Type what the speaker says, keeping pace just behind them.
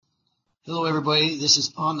Hello, everybody. This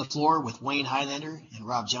is On the Floor with Wayne Highlander and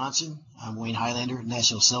Rob Johnson. I'm Wayne Highlander,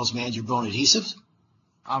 National Sales Manager, Bona Adhesives.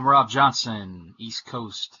 I'm Rob Johnson, East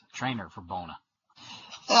Coast trainer for Bona.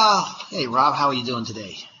 Hey, Rob, how are you doing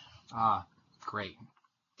today? Great.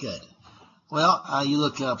 Good. Well, you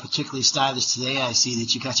look particularly stylish today. I see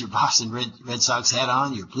that you got your Boston Red Sox hat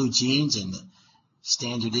on, your blue jeans, and the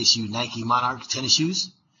standard issue Nike Monarch tennis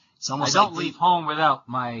shoes. It's almost I don't leave home without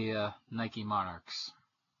my Nike Monarchs.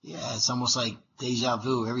 Yeah, it's almost like deja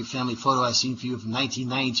vu. Every family photo I've seen for you from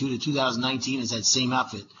 1992 to 2019 is that same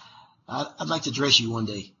outfit. I'd like to dress you one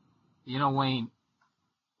day. You know, Wayne,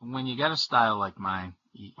 when you got a style like mine,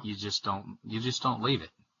 you just don't leave it.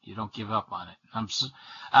 You don't give up on it.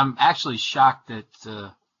 I'm actually shocked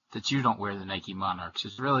that you don't wear the Nike Monarchs.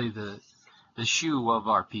 It's really the shoe of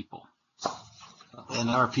our people. And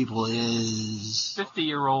our people is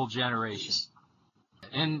 50-year-old generation.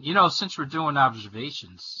 And, you know, since we're doing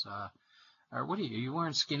observations, what are you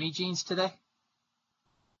wearing skinny jeans today?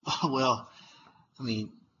 Well, I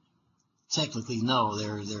mean, technically, no.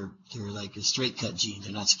 They're like a straight cut jeans.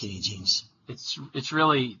 They're not skinny jeans. It's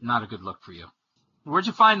really not a good look for you. Where'd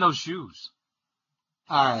you find those shoes?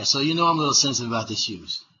 All right, so you know I'm a little sensitive about the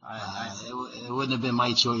shoes. It wouldn't have been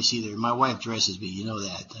my choice either. My wife dresses me. You know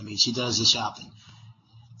that. I mean, she does the shopping.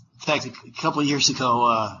 In fact, a couple of years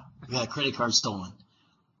ago, we got a credit card stolen.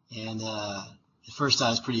 And at first I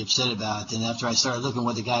was pretty upset about it. Then after I started looking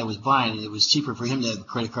what the guy was buying, it was cheaper for him to have a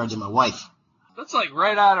credit card than my wife. That's like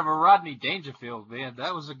right out of a Rodney Dangerfield, man.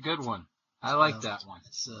 That was a good one. I like that one.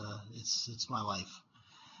 It's my life.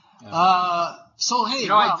 So hey,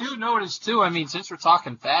 Rob, I do notice too. I mean, since we're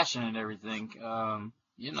talking fashion and everything,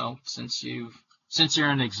 you know, since you're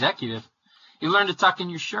an executive, you learned to tuck in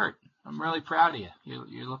your shirt. I'm really proud of you.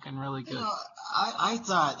 You're looking really good. You know, I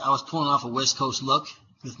thought I was pulling off a West Coast look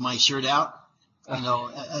with my shirt out. You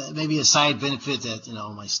know, maybe a side benefit that, you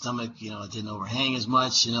know, my stomach, you know, it didn't overhang as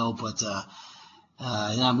much, you know, but then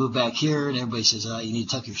I moved back here and everybody says, you need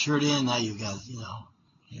to tuck your shirt in. Now you've got, you know,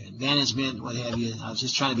 your management, what have you. I was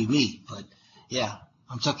just trying to be me, but yeah,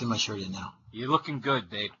 I'm tucking my shirt in now. You're looking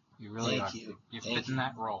good, babe. You really Thank are. you. You're fitting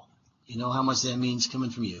that role. You know how much that means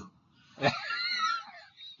coming from you.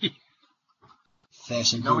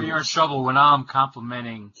 Fashion you know you're in trouble when I'm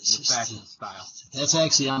complimenting your fashion style. That's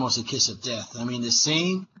actually almost a kiss of death. I mean, the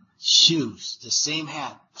same shoes, the same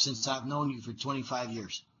hat since I've known you for 25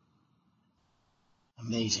 years.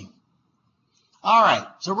 Amazing. All right.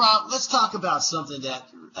 So, Rob, let's talk about something that,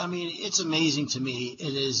 I mean, it's amazing to me.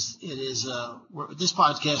 This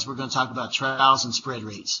podcast, we're going to talk about trowels and spread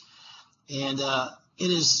rates. And it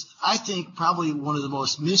is, I think, probably one of the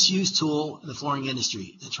most misused tool in the flooring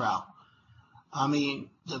industry, the trowel. I mean,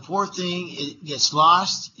 the poor thing, it gets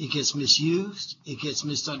lost, it gets misused, it gets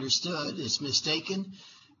misunderstood, it's mistaken,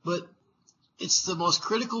 but it's the most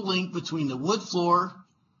critical link between the wood floor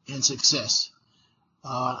and success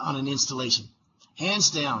on an installation. Hands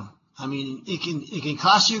down. I mean, it can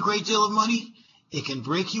cost you a great deal of money, it can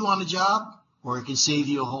break you on a job, or it can save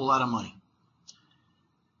you a whole lot of money.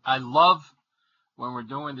 I love when we're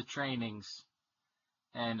doing the trainings,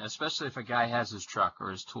 and especially if a guy has his truck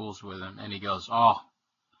or his tools with him, and he goes, oh,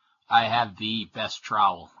 I have the best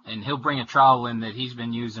trowel. And he'll bring a trowel in that he's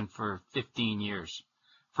been using for 15 years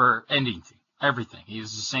for everything. He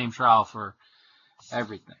uses the same trowel for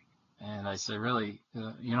everything. And I say, really,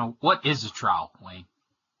 you know, what is a trowel, Wayne?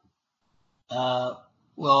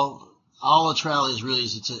 Well, all a trowel is really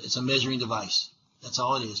is it's a measuring device. That's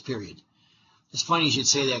all it is, period. It's funny you should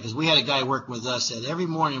say that because we had a guy working with us that every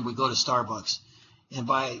morning we go to Starbucks. And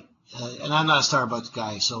and I'm not a Starbucks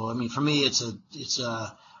guy, so I mean, for me, it's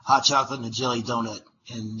a hot chocolate and a jelly donut,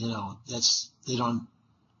 and you know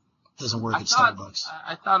doesn't work at Starbucks.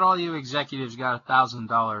 I thought all you executives got a $1,000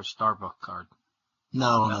 Starbucks card.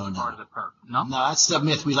 No. Part of the perk. No, that's the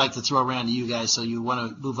myth we like to throw around to you guys, so you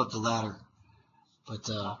want to move up the ladder, but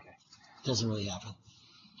okay. It doesn't really happen.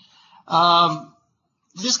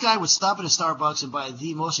 This guy would stop at a Starbucks and buy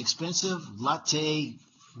the most expensive latte,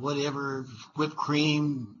 whatever, whipped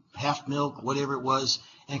cream, half milk, whatever it was,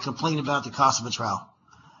 and complain about the cost of a trowel.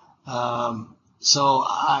 So,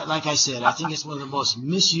 like I said, I think it's one of the most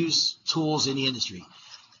misused tools in the industry.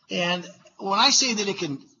 And when I say that it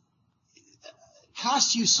can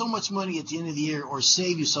cost you so much money at the end of the year or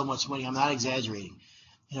save you so much money, I'm not exaggerating.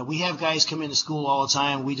 You know, we have guys come into school all the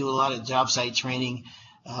time. We do a lot of job site training,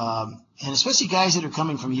 and especially guys that are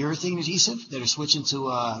coming from urethane adhesive that are switching to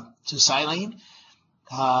silane.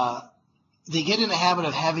 They get in the habit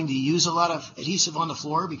of having to use a lot of adhesive on the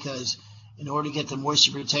floor because in order to get the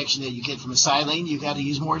moisture protection that you get from a silane, you got to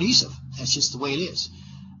use more adhesive. That's just the way it is.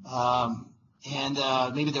 and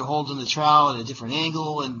maybe they're holding the trowel at a different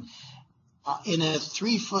angle. And in a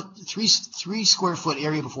 3 square foot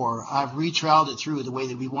area before, I've retroweled it through the way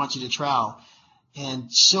that we want you to trowel,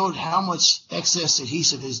 and showed how much excess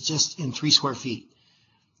adhesive is just in 3 square feet.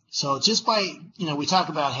 So just by, we talk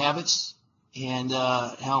about habits and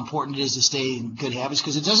how important it is to stay in good habits,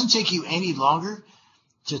 because it doesn't take you any longer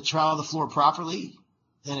to trowel the floor properly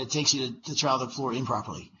than it takes you to trowel the floor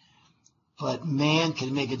improperly. But man, can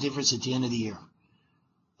it make a difference at the end of the year.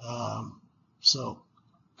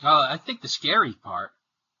 I think the scary part,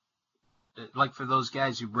 like for those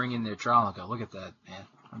guys who bring in their trowel and go, look at that, man.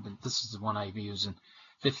 This is the one I've been using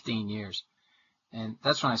 15 years. And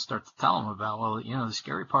that's when I start to tell them about, well, the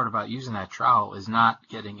scary part about using that trowel is not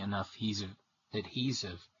getting enough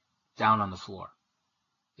adhesive down on the floor.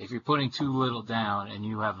 If you're putting too little down and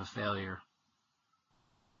you have a failure,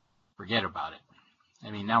 forget about it. I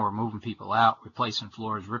mean, now we're moving people out, replacing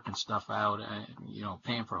floors, ripping stuff out,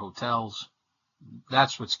 paying for hotels.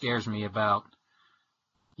 That's what scares me about,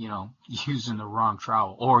 using the wrong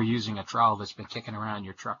trowel or using a trowel that's been kicking around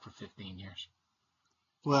your truck for 15 years.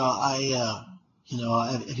 Well,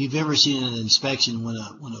 if you've ever seen an inspection when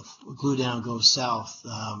a glue down goes south,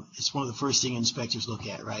 it's one of the first things inspectors look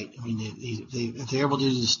at, right? I mean, if they're able to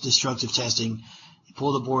do this destructive testing, they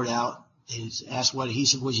pull the board out, they ask what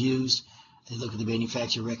adhesive was used, they look at the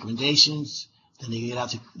manufacturer recommendations, then they get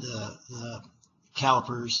out the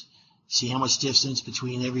calipers, see how much distance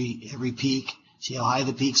between every peak, see how high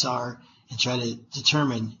the peaks are, and try to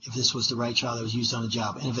determine if this was the right trowel that was used on the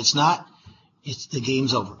job. And if it's not, the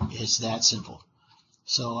game's over. It's that simple.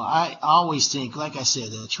 So I always think, like I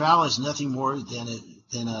said, a trowel is nothing more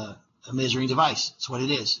than a measuring device. That's what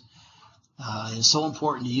it is. And it's so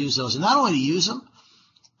important to use those, and not only to use them,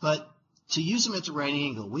 but to use them at the right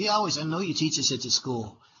angle. I know you teach us at the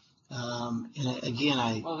school.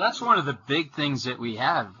 Well, that's one of the big things that we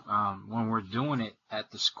have when we're doing it at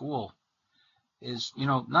the school is,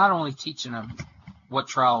 not only teaching them what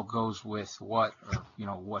trowel goes with what, or,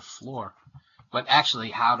 what floor, but actually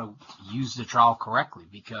how to use the trowel correctly,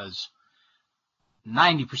 because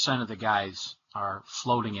 90% of the guys are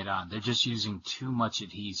floating it on. They're just using too much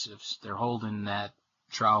adhesives. They're holding that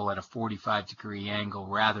trowel at a 45-degree angle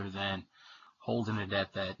rather than holding it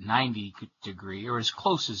at that 90 degree or as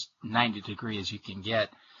close as 90 degree as you can get,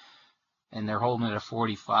 and they're holding it at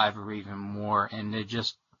 45 or even more, and they're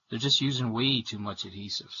just using way too much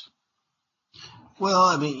adhesives. Well,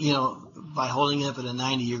 I mean, by holding it up at a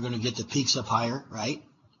 90, you're going to get the peaks up higher, right?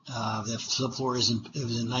 If the subfloor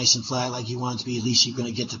isn't nice and flat like you want it to be, at least you're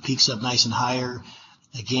going to get the peaks up nice and higher.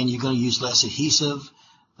 Again, you're going to use less adhesive.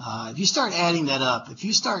 If you start adding that up, if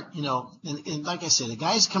you start, and like I said, a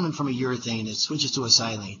guy's coming from a urethane that switches to a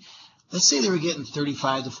silane. Let's say they were getting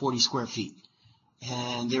 35 to 40 square feet,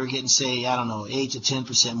 and they were getting, say, 8 to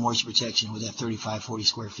 10% moisture protection with that 35, 40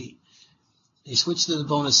 square feet. They switch to the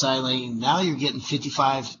bonus silane. Now you're getting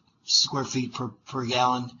 55 square feet per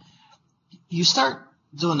gallon. You start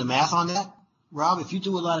doing the math on that, Rob. If you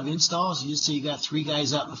do a lot of installs, you just say you got 3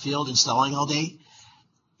 guys out in the field installing all day,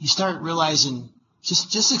 you start realizing,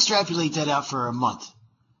 just extrapolate that out for a month,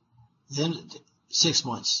 then 6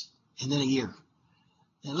 months, and then a year.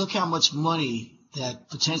 And look how much money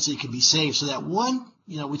that potentially could be saved. So that one,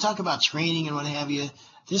 we talk about training and what have you.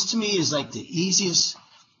 This to me is like the easiest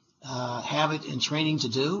habit and training to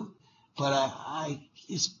do, but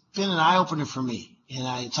it's been an eye opener for me. And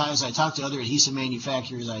as I talk to other adhesive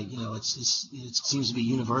manufacturers, it seems to be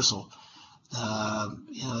universal.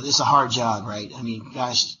 This is a hard job, right? I mean,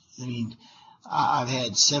 gosh, I've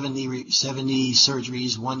had 70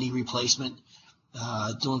 surgeries, 1 knee replacement,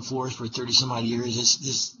 doing floors for 30 some odd years.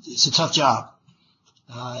 It's a tough job.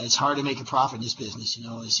 It's hard to make a profit in this business.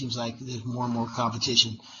 It seems like there's more and more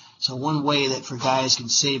competition. So one way that for guys can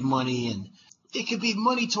save money, and it could be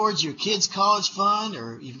money towards your kid's college fund,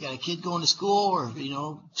 or you've got a kid going to school, or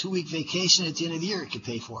 2-week vacation at the end of the year it could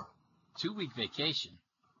pay for. 2-week vacation?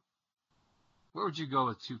 Where would you go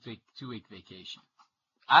with 2-week vacation?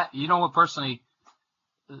 Personally,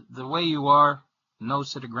 the way you are,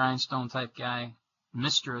 nose to the grindstone type guy,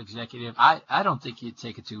 Mr. Executive, I don't think you'd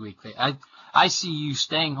take a 2-week vacation. I see you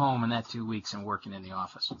staying home in that 2 weeks and working in the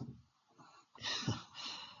office.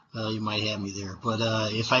 Well, you might have me there. But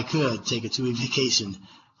if I could take a 2-week vacation,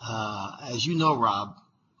 as you know, Rob,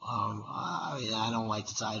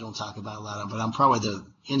 I don't talk about it a lot, but I'm probably the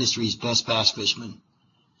industry's best bass fisherman.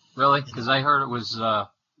 Really? Because I heard it was the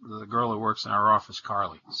girl who works in our office,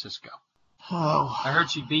 Carly Cisco. Oh. I heard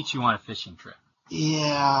she beat you on a fishing trip.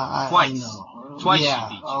 Yeah, Twice. I know. Twice yeah,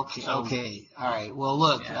 she beat you. Okay. All right. Well,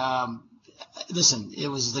 look, listen, it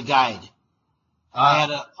was the guide. I had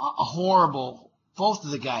a horrible, both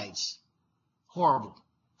of the guides, horrible.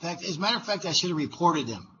 In fact, as a matter of fact, I should have reported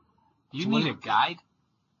them. You need a guide?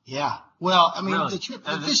 Yeah. Well, I mean, Really?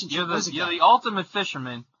 the fishing trip was a You're guide. the ultimate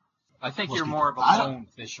fisherman. I think Most you're people. more of a I don't- lone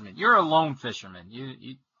fisherman. You're a lone fisherman.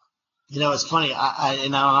 You You know, it's funny. And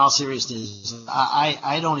in all seriousness,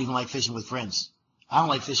 I don't even like fishing with friends. I don't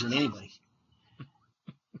like fishing with anybody.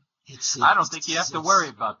 I don't think you have to worry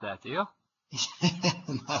about that, do you?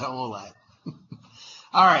 Not a whole lot.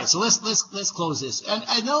 All right, so let's close this. And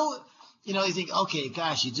I know, you think, okay,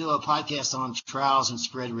 gosh, you do a podcast on trials and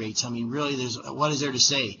spread rates. I mean, really, what is there to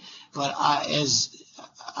say? But I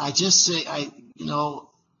just say,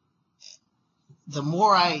 the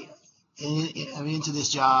more I'm into this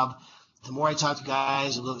job, the more I talk to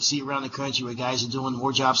guys and see around the country what guys are doing, the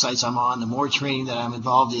more job sites I'm on, the more training that I'm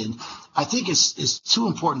involved in. I think it's too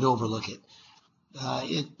important to overlook it.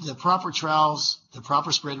 The proper trials, the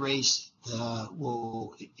proper spread race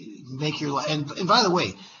will make your life. And by the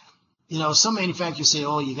way, some manufacturers say,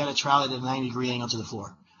 oh, you got to trowel it at a 90-degree angle to the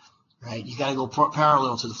floor, right? You got to go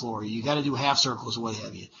parallel to the floor. You got to do half circles or what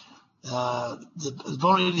have you. The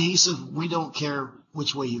bone adhesive, we don't care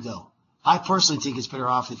which way you go. I personally think it's better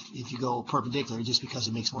off if you go perpendicular, just because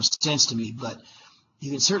it makes more sense to me. But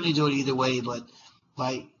you can certainly do it either way. But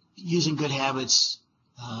by using good habits,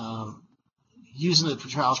 using the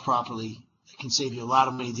trowels properly, it can save you a lot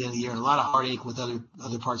of money at the end of the year and a lot of heartache with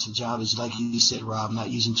other parts of the job, is like you said, Rob,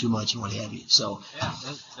 not using too much and what have you. So yeah,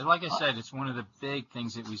 and like I said, it's one of the big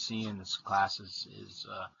things that we see in this classes is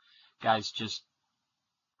guys just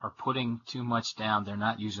are putting too much down. They're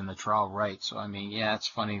not using the trowel right. So, I mean, yeah, it's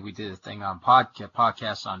funny. We did a thing on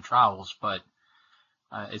podcasts on trowels, but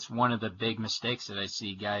it's one of the big mistakes that I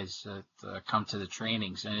see guys that come to the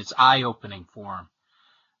trainings, and it's eye-opening for them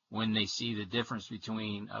when they see the difference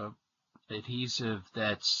between adhesive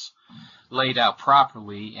that's laid out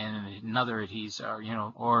properly and another adhesive,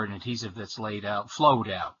 or an adhesive that's flowed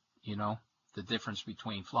out, the difference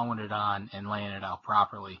between flowing it on and laying it out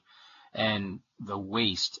properly, and the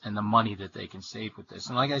waste and the money that they can save with this.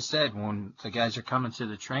 And like I said, when the guys are coming to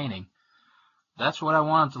the training, that's what I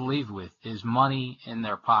want them to leave with, is money in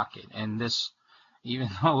their pocket. And this, even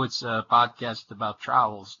though it's a podcast about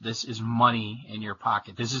trowels, this is money in your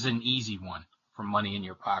pocket. This is an easy one for money in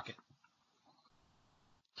your pocket.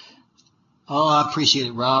 Oh, I appreciate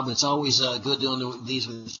it, Rob. It's always good doing these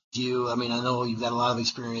with you. I mean, I know you've got a lot of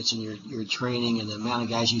experience in your training and the amount of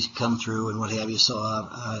guys you come through and what have you. So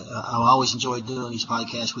I'll always enjoy doing these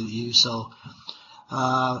podcasts with you. So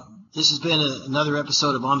this has been another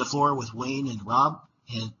episode of On the Floor with Wayne and Rob,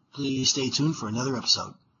 and please stay tuned for another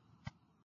episode.